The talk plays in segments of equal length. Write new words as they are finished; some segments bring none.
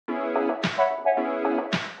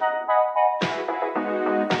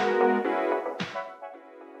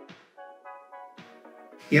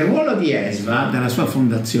Il ruolo di ESWA, dalla sua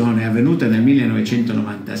fondazione avvenuta nel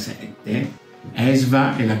 1997,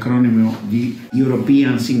 ESWA è l'acronimo di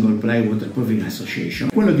European Single Play Waterproofing Association,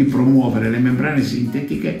 quello di promuovere le membrane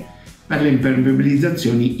sintetiche per le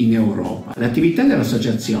impermeabilizzazioni in Europa. Le attività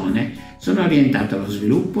dell'associazione sono orientate allo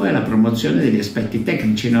sviluppo e alla promozione degli aspetti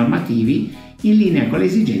tecnici e normativi in linea con le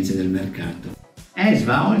esigenze del mercato.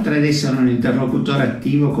 ESWA, oltre ad essere un interlocutore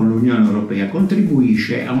attivo con l'Unione Europea,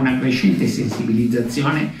 contribuisce a una crescente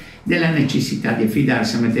sensibilizzazione della necessità di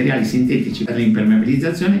affidarsi a materiali sintetici per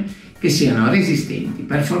l'impermeabilizzazione che siano resistenti,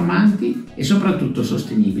 performanti e soprattutto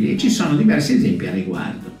sostenibili, e ci sono diversi esempi a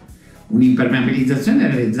riguardo. Un'impermeabilizzazione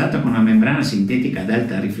realizzata con una membrana sintetica ad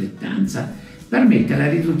alta riflettanza permette la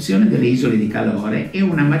riduzione delle isole di calore e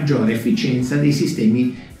una maggiore efficienza dei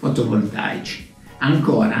sistemi fotovoltaici.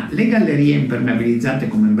 Ancora, le gallerie impermeabilizzate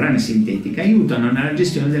con membrane sintetiche aiutano nella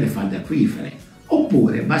gestione delle falde acquifere.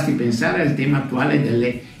 Oppure, basti pensare al tema attuale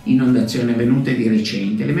delle inondazioni avvenute di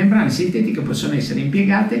recente. Le membrane sintetiche possono essere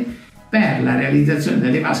impiegate per la realizzazione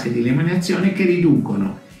delle vasche di eliminazione che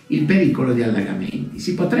riducono il pericolo di allagamenti.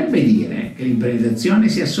 Si potrebbe dire che l'impermeabilizzazione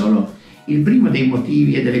sia solo il primo dei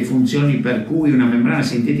motivi e delle funzioni per cui una membrana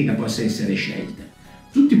sintetica possa essere scelta.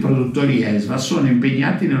 Tutti i produttori ESWA sono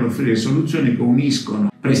impegnati nell'offrire soluzioni che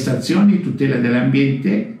uniscono prestazioni e tutela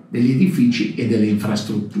dell'ambiente, degli edifici e delle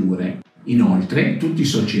infrastrutture. Inoltre, tutti i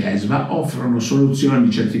soci ESWA offrono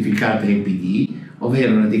soluzioni certificate EPD,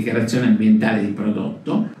 ovvero la dichiarazione ambientale di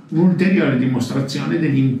prodotto, un'ulteriore dimostrazione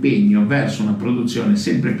dell'impegno verso una produzione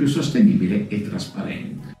sempre più sostenibile e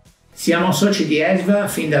trasparente. Siamo soci di ESWA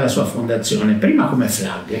fin dalla sua fondazione, prima come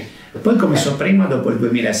FLAG, poi come Soprema dopo il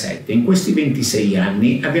 2007. In questi 26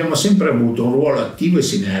 anni abbiamo sempre avuto un ruolo attivo e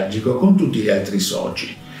sinergico con tutti gli altri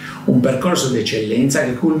soci. Un percorso d'eccellenza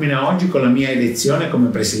che culmina oggi con la mia elezione come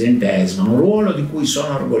presidente ESWA, un ruolo di cui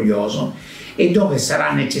sono orgoglioso e dove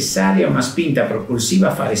sarà necessaria una spinta propulsiva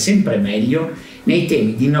a fare sempre meglio nei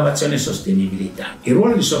temi di innovazione e sostenibilità. Il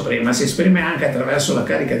ruolo di Soprema si esprime anche attraverso la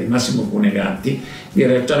carica di Massimo Cunegatti,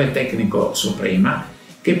 direttore tecnico Soprema,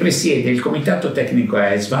 che presiede il comitato tecnico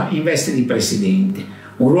ESWA in veste di presidente.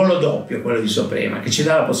 Un ruolo doppio quello di Soprema, che ci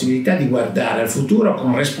dà la possibilità di guardare al futuro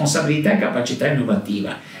con responsabilità e capacità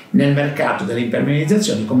innovativa nel mercato delle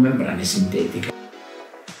impermeabilizzazioni con membrane sintetiche.